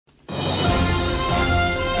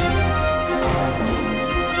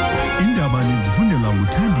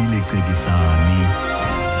nguthandile Cekisani.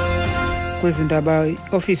 Kwezindaba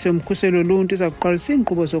Ofisi yomkhuseli woluntu izakuqalisa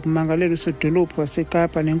inkqubo zokumangelela usodolophu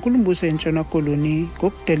waseKapa nenkulumbuso Ntshona Koloni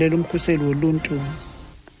ngokudelela umkhuseli woluntu.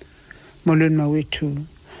 Molweni mawethu.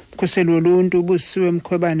 Umkhuseli woluntu uBusiwe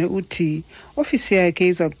Mkhwebane uthi ofisi yakhe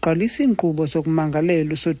izakuqalisa inkqubo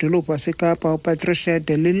zokumangelela usodolophu waseKapa uPatricia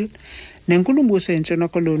de Lille nenkulumbuso Ntshona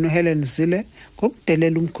Koloni Helen Zille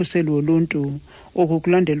ngokudelela umkhuseli woluntu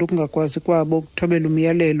okulandela ukungakwazi kwabo ukuthobela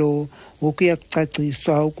umyalelo wokuya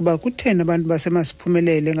kucaciswa ukuba kuthena abantu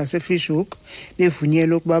basemasiphumelele ngaseFishhoek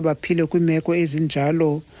bevunyelwe ukuba baphile kwimeko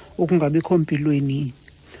ezinjalo ukungabikho mpilweni.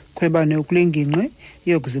 Khwebane ukulengingqe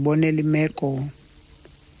yokuzibonela imeko.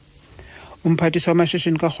 Umphathiswa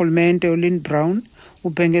wamashishini karhulumente uLynn Brown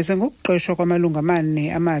ubhengeze ngokuqeshwa kwamalungu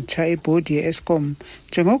amane amatsha ebhodi ye-Eskom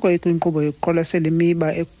njengoko ikwinkqubo yokuqwalasela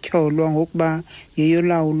imiba ekutyholwa ngokuba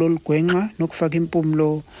yeyolawulo olugwenxa nokufaka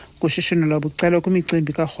impumlo kushishino lwabucala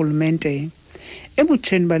kwimicimbi karhulumente.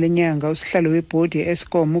 Ebutsheni bale nyanga usihlalo webhodi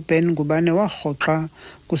ye-Eskom uBen Ngubane warhoxa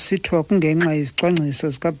kusithiwa kungenxa yezicwangciso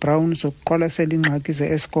zikaBrown zokuqwalasela iingxaki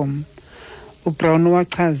ze-Eskom. uBrown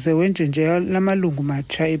wachaze wenjenje lamalungu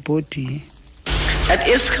matsha ebhodi. At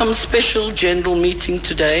Eskom's special general meeting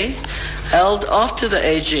today, held after the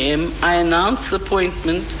AGM, I announced the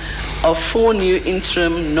appointment of 4 new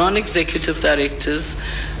interim non-executive directors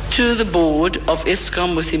to the board of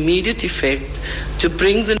Eskom with immediate effect to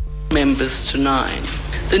bring the members to 9.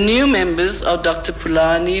 The new members are Dr.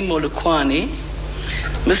 Pulani Molukwani,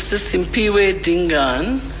 Mr. Simpiwe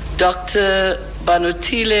Dingan, Dr.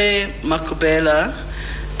 Banotile Makubela,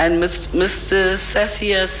 and Mr.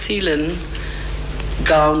 Sathya Seelan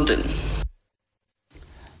Gounden.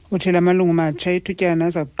 Uthi lamalungu matsha ithutyana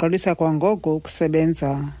azakuqalisa kwangoko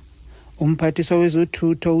ukusebenza. Umphathiswa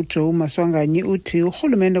wezothutho uJoe Maswanganyi uthi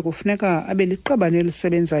urhulumente kufuneka abe liqabane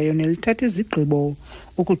elisebenzayo nelithatha izigqibo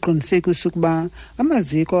ukuqinisekisa ukuba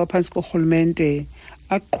amaziko aphantsi korhulumente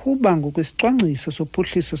aqhuba ngokwisicwangciso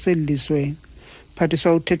sophuhliso selizwe.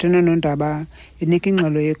 Umphathiswa uthethe nonondaba enika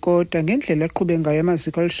ingxelo yekota ngendlela aqhube ngayo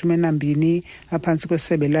amaziko 12 aphantsi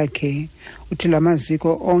kwesebe lakhe. Uthi la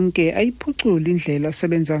maziko onke ayiphucula indlela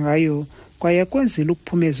asebenza ngayo kwaye kwenzile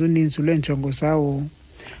ukuphumeza uninzi lweenjongo zawo.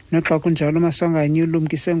 Noxa kunjalo Maswanganyi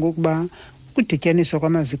ulumkise ngokuba ukudityaniswa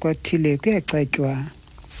kwamaziko athile kuyacatywa.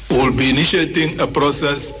 We'll be initiating a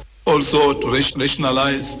process also to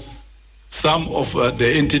rationalize some of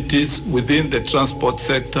the entities within the transport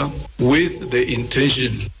sector with the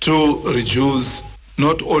intention to reduce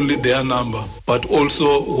not only their number but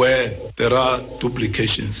also where there are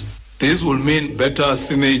duplications. This will mean better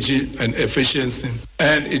synergy and efficiency,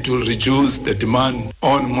 and it will reduce the demand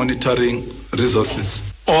on monitoring resources.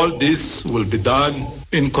 All this will be done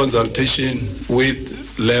in consultation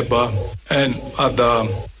with labor and other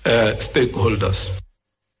stakeholders.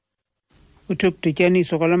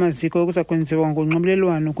 Ukudityaniswa kwalamaziko kuza kwenziwa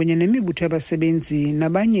ngonxibelelwano kunye nemibutho yabasebenzi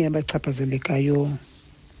nabanye abachaphazelekayo.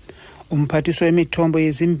 Umphathiswa wemithombo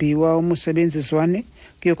yezimbiwa uMusebenziswane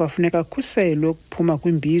kuye kwafuneka kukhuselwe ukuphuma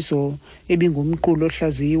kwimbizo ebingumqulo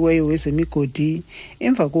ohlaziyiweyo wezemigodi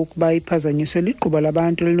emva kokuba iphazanyiswe liqhuba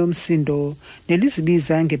labantu elinomsindo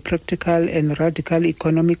nelizibiza nge-practical and radical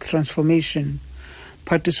economic transformation.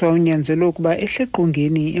 Umphathiswa unyanzelwe ukuba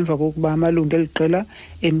ehleqongeni emva kokuba amalungu eliqela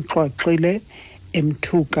emxwaxile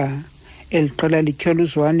emthuka. Eliqela lityhola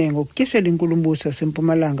uzwane ngokutyeshela inkulumbuso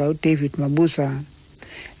yaseMpumalanga uDavid Mabuza.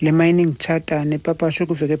 Le mining charter nepapasho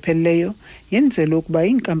kuveke pheleyo yenzelwe ukuba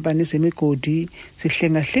iinkampani zemigodi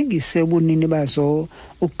zihlengahlengise ubunini bazo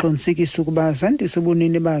ukuqinisekisa ukuba zandise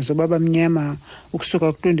ubunini bazo babamnyama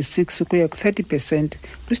ukusuka ku-26 ukuya ku-30%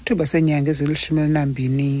 kwisithuba senyanga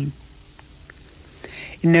ezili-12.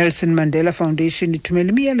 iNelson Mandela Foundation ithumela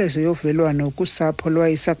imiyalezo yovelwano kusapho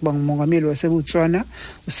lwayisakuba ngumongameli waseBotswana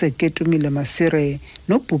uSeketumile Masire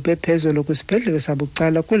nobhubhe phezulu kwisibhedlele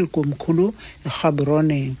sabucala kwelikomkhulu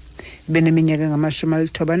eGaborone. Beneminyaka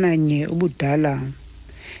ngama-91 ubudala.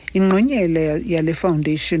 Ingqonyela yale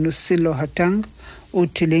foundation uSilo Hatang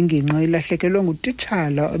uthi le ngingqi ilahlekelwe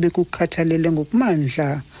ngutitshala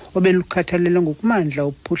obelukhathalele ngokumandla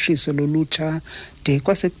uphuhliso lolutsha de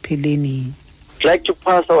kwasekupheleni. I'd like to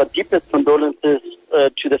pass our deepest condolences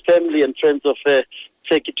to the family and friends of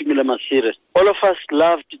Seketumile Masire. All of us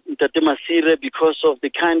loved Ntate Masire because of the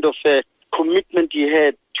kind of commitment he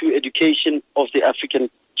had to education of the African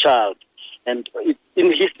child. And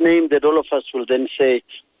in his name that all of us will then say,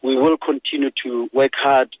 we will continue to work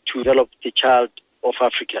hard to develop the child of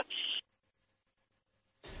Africa.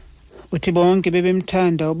 Uthi bonke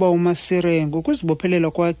bebemthanda uba uMasire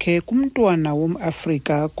ngokuzibophelela kwakhe kumntwana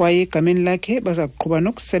womAfrika kwaye egameni lakhe baza kuqhuba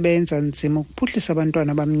nokusebenza nzima ukuphuhlisa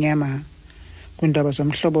abantwana abamnyama. Kwindaba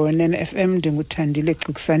zomhlobo wenene FM ndinguthandile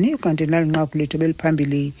Xikisani kanti nalinqaku lethu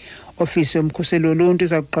beliphambili. Ofisi yomkhuseli woluntu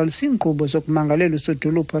izakuqalisa inkqubo zokumangelela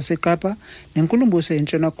usodolophu waseKapa nenkulumbuso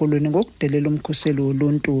Ntshona Koloni ngokudelela umkhuseli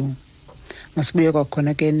woluntu. Masibuye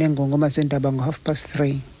kwakhona ke nengongoma zendaba ngo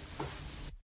 3:30.